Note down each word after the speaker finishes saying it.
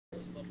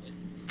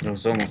It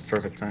was almost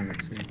perfect timing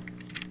too.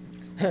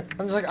 I'm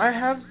just like, I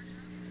have.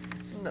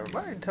 Never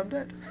mind, I'm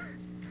dead.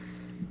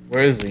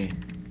 Where is he?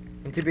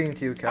 I'm TPing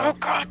to you, Oh Cal.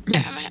 god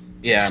damn it.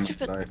 Yeah, I'm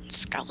Stupid outside.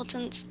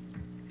 skeletons.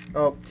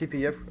 Oh,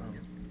 TPF.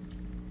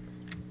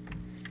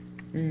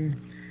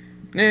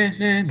 Nah,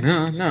 nah,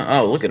 no, no.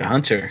 Oh, look at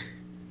Hunter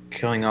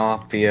killing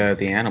off the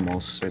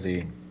animals or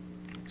the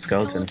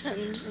skeleton.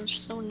 Skeletons are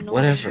so annoying.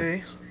 Whatever.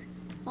 Shae,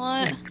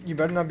 What? you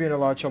better not be in a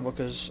lot of trouble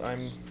because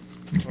I'm.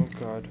 Oh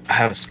god. I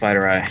have a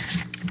spider eye.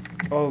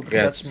 Oh,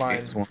 Yes, that's mine.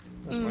 it's one.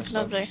 That's my stuff.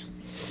 Lovely.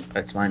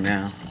 That's mine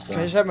now. So.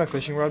 Can I just have my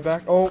fishing rod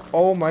back?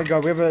 Oh my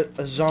god, we have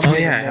a zombie Oh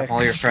in yeah, the I have mix.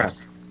 all your crap.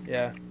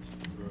 Yeah.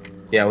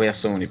 Yeah, we have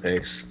so many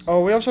pigs.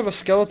 Oh, we also have a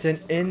skeleton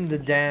in the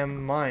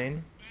damn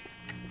mine.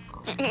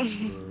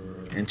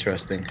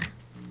 Interesting.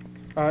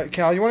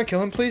 Cal, you want to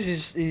kill him,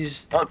 please?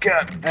 He's Oh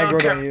god. Oh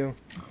aggroed on god. you.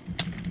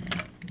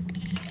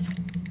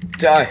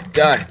 Die,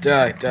 die,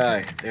 die,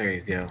 die. There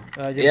you go.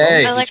 Your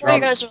Yay! bones? I he like how you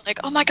dropped- guys are like,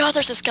 oh my god,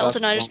 there's a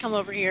skeleton. I Dropped- just come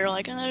over here,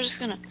 like, and they're just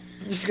gonna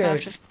I'm just gonna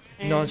craft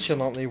a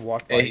nonchalantly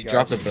walk by Hey, you he guys.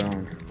 dropped a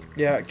bone.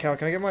 Yeah, Cal,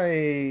 can I get my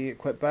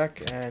equip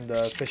back and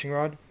fishing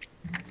rod?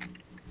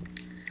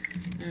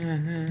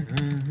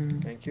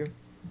 Thank you.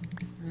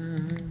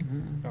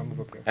 I'll move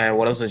up here.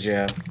 What else did you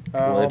have?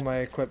 All Wood? my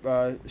equip,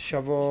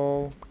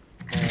 shovel,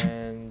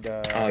 and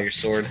Oh, your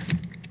sword.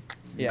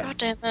 yeah. God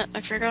damn it,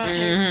 I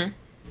forgot.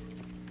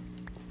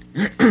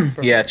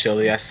 Yeah,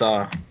 Chili, I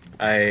saw.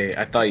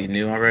 I thought you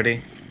knew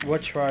already.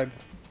 What tribe?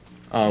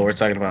 Oh, we're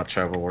talking about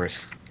Tribal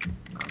Wars.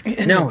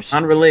 No,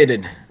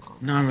 unrelated.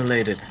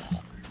 Non-related.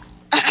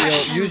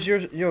 use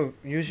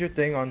your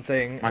thing on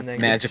thing My and then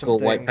get magical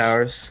some white things.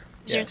 powers.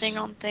 Is your Yes. thing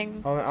on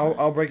thing?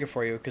 I'll break it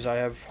for you because I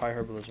have high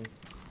herbalism.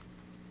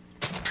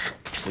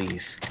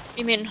 Please.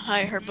 You mean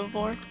high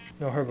herbivore?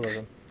 No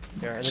herbalism.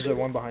 Yeah, and there's a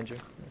one behind you.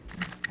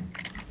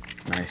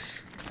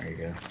 Nice. There you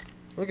go.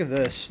 Look at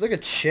this. Look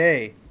at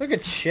Shae. Look at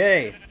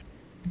Shae.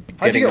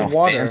 How'd Getting you get all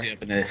water? fancy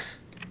up in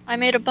this. I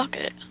made a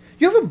bucket.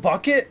 You have a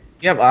bucket?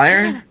 You have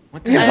iron?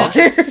 What the You hell? have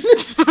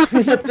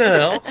iron? What the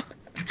hell?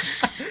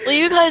 Well,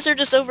 you guys are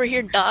just over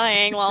here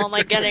dying while I'm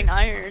like getting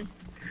iron.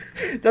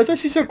 That's why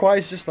she's so quiet.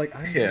 It's just like,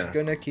 I'm Yeah. just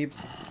gonna keep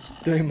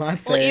doing my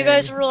thing. Well, you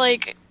guys were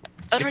like,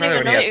 I She don't probably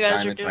even know already what you has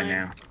guys are diamond by doing.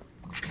 now.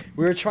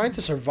 We were trying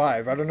to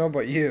survive. I don't know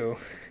about you.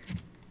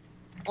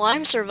 Well,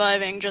 I'm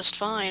surviving just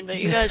fine, but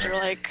you guys are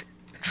like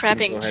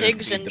trapping Go ahead and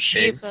pigs feed and the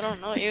sheep. pigs. I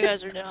don't know what you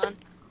guys are doing.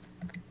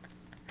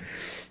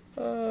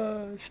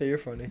 Shae, you're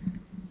funny.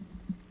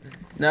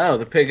 No,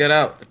 the pig got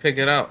out. The pig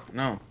got out.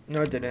 No.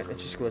 No, it didn't.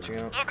 It's just glitching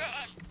out.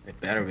 It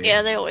better be.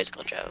 Yeah, they always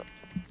glitch out.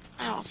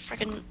 Oh,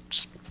 freaking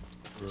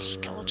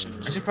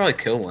skeletons. I should probably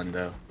kill one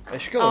though. I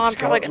should kill Oh, a I'm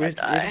probably skeleton. gonna We have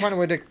to die. find a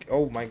way to.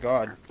 Oh my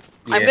god.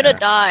 I'm Yeah, gonna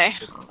die.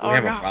 We Oh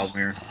have no. a problem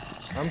here.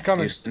 I'm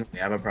coming. Houston, we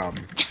have a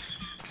problem.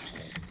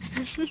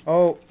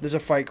 Oh, there's a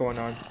fight going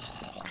on.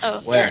 Oh,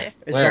 Where? really?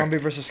 It's Where? zombie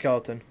versus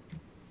skeleton.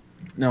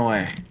 No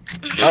way.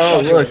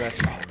 Oh, Zombie look.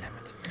 Rex. Oh,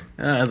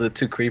 damn it. The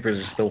two creepers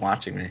are still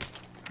watching me.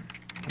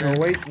 No,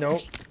 wait, no.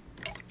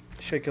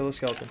 Should kill the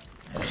skeleton.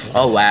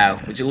 Oh, wow.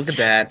 Would you look at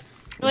that?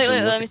 Would Wait, you wait,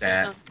 look let at me see the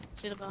that? bone.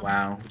 See the bone.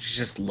 Wow. Would you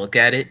just look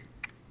at it?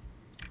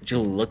 Would you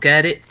look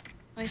at it?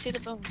 Let me see the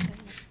bone.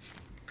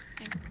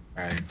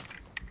 Alright.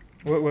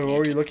 Wait, what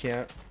were you looking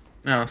at?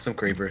 No, some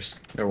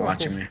creepers. They're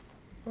watching cool. me.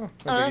 Oh,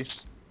 Oh, no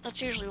that's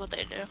usually what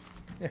they do.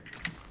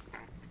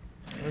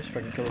 Let's see if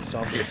I can kill this I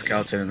zombie. see a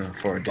skeleton in the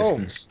far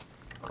distance.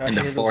 Actually, In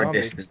the here's a far zombie.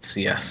 distance,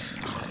 yes.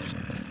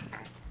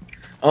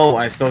 Oh,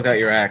 I still got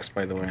your axe,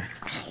 by the way.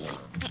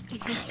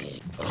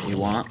 You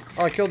want?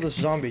 Oh, I killed this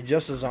zombie.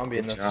 Just a zombie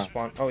in Good the job.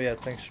 spawn. Oh yeah,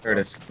 thanks. There it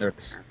is. There it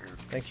is.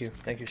 Thank you,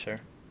 sir.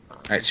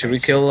 Alright, should we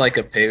kill like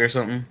a pig or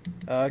something?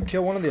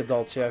 Kill one of the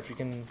adults, yeah, if you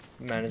can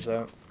manage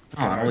that.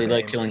 Oh, I only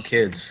like killing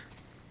kids.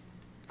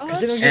 Oh,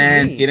 Because they don't that's... get-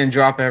 And meat. he didn't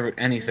drop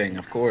anything,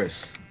 of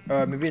course.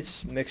 Maybe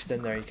it's mixed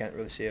in there. You can't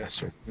really see it. That's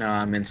true. No,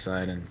 I'm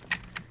inside and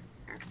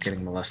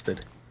getting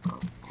molested.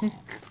 How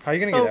are you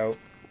gonna get Oh. out?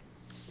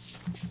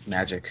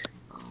 Magic.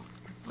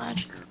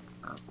 Magic.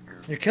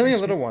 You're killing a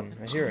little one.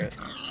 I hear it.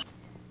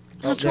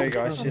 Oh, That's there you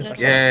go. I okay. see it. I saw it.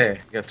 Yeah, you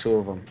got two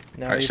of them.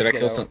 Now Alright, you should I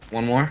get kill out.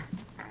 one more?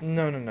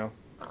 No.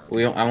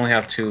 I only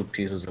have 2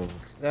 pieces of.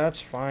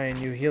 That's fine.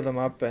 You heal them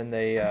up, and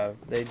they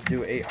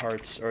do 8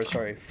 hearts, or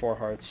sorry, 4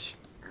 hearts.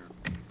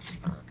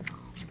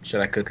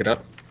 Should I cook it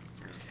up?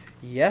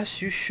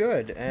 Yes, you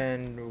should.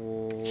 And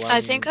I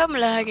think I'm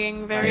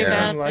lagging very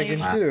Yeah. I'm lagging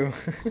badly.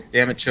 too.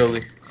 Damn it,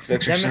 Chili.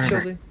 Fix your Damn it,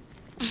 server.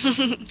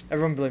 Childy.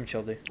 Everyone blame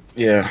Childy.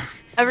 Yeah.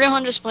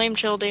 Everyone just blame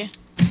Childy.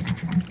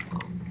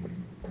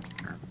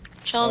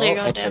 Childy,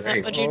 Oh, goddammit,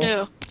 okay. what'd you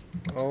do?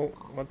 Oh,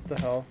 what the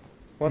hell?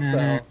 What the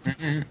hell?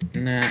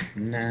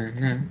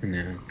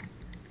 No.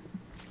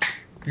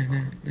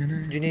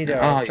 You need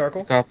Oh,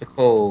 charcoal? Cook off the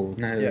coal.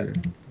 No. Yeah. Do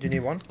you need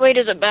one? Wait,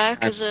 is it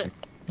back? Is it...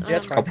 Yeah,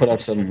 it's I'll put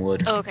up some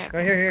wood. Oh, okay. Oh,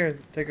 here.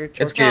 Take a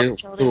It's charcoal.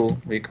 cute. Cool.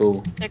 We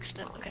cool. Fixed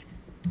it, okay.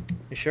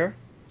 You sure?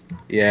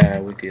 Yeah,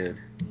 we good.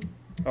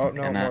 Oh,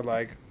 no, And, more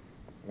lag.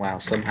 Wow,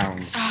 somehow.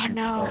 Oh,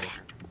 no.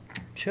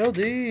 Chill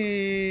D.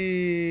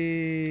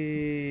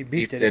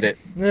 Beef did it.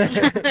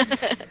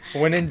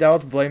 When in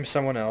doubt, blame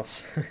someone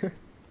else.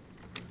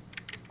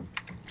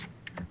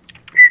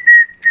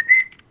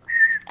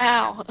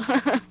 Ow.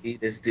 He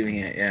is doing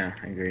it. Yeah,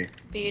 I agree.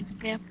 Bead.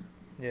 Yeah.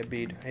 Yeah,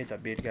 bead. I hate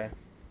that bead guy.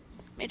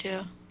 Me too.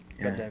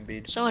 Yeah. Goddamn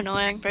bead. So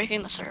annoying.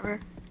 Breaking the server.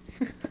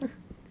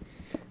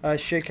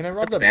 Shae, can I rob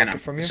Let's that ban bucket him.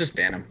 from you? Let's just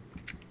ban him.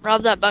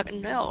 Rob that bucket.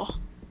 No.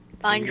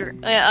 Find your.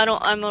 Yeah, I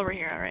don't. I'm over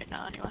here right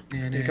now. Anyway.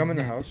 Can you come in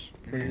the house,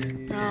 please?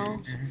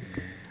 No.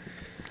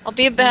 I'll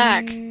be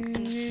back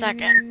in a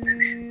second.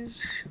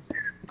 Please.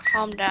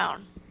 Calm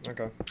down.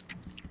 Okay.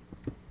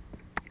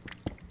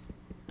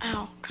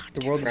 Ow. God.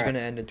 The world is Crap. gonna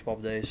end in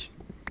 12 days.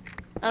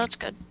 Oh, that's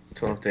good.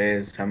 12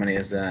 days. How many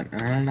is that?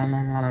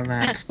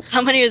 Max.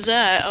 How many is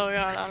that? Oh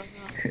god, I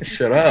don't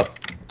Shut up.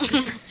 know.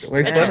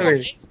 Wait, It's what all are we?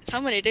 days. How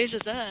many days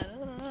is that? I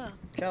don't know.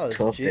 Cal is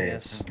 12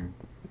 genius. days.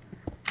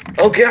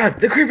 Oh god,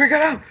 the creeper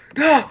got out!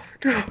 No!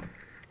 No!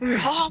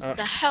 Calm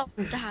the hell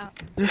down.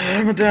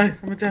 I'm gonna die. I'm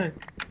gonna die.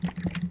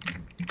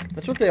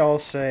 That's what they all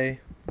say.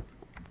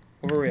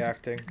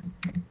 Overreacting.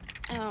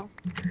 Ow.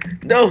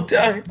 No,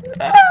 die!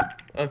 Ah!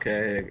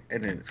 Okay,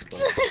 and it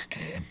exploded.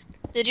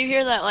 Did you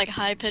hear that like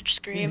high pitched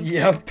scream?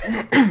 Yep.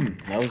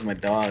 That was my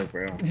dog,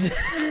 bro.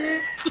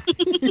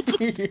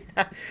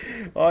 Yeah.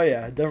 Oh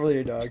yeah, definitely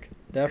your dog.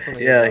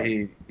 Definitely. Yeah,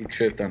 your dog. he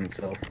tripped on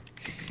himself.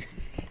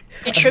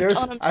 He tripped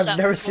on I've himself.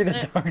 never seen a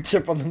okay? dog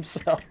trip on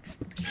himself.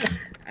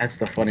 That's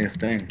the funniest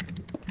thing.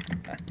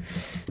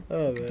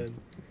 Oh man.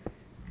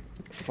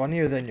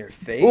 Funnier than your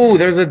face. Ooh,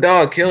 there's a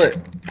dog. Kill it.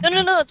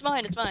 No, it's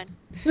mine. It's mine.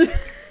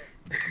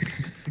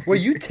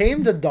 Wait, you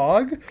tamed a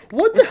dog?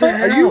 What the What the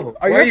hell? Are hell? you Why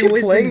are you actually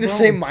wasting playing the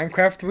same bones?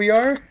 Minecraft we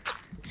are?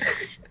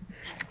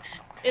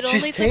 It only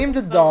She's took tamed a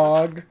moment.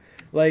 dog,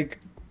 like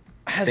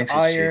has think she's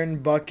iron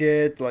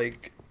bucket,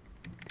 like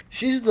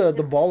she's the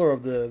baller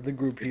of the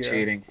group here.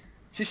 Cheating.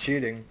 She's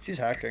cheating. She's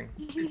hacking.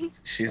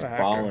 She's What a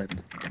hacker. balling.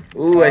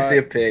 Ooh, I see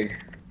a pig.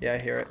 Yeah, I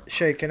hear it.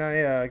 Shae, can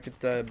I get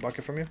the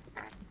bucket from you?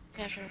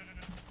 Yeah, sure.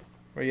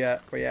 Where you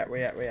at? Where you at? Where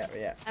you at? Where you at? Where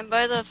you at? I'm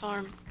by the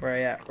farm. Where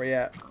you at? Where you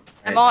at?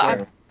 I'm Alright,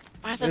 all- so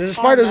By the There's a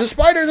farm. spider! There's a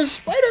spider! There's a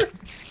spider!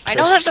 I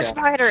know First there's a check.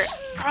 spider.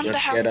 Calm the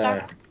let's hell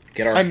down.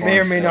 get our I may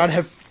or farm may set not up.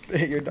 have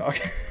hit your dog.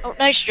 Oh,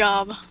 nice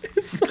job.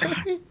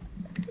 Sorry.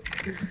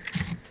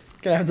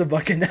 Can I have the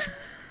bucket now?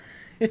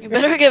 You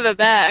better give it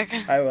back.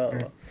 I will. I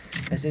will.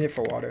 I just need it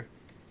for water.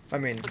 I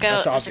mean, Okay,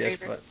 that's there's a obvious,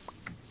 creeper.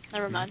 but...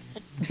 Never mind.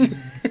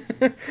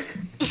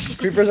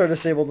 Creepers are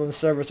disabled on the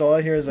server, so all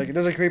I hear is like,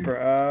 there's a creeper.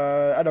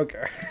 I don't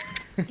care.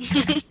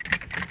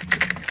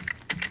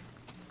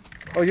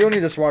 Oh, you don't need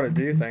this water,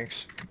 do you?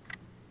 Thanks.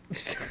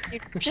 You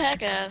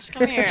jackass,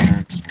 come here.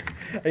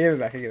 I give it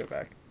back. I give it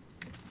back.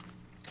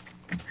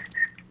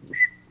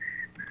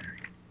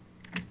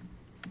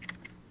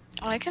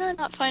 Why can I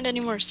not find any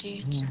more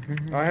seeds?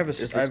 Oh, I have a. Is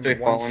I this have dude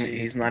one following me? seed.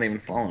 He's not even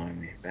following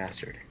me,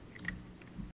 bastard.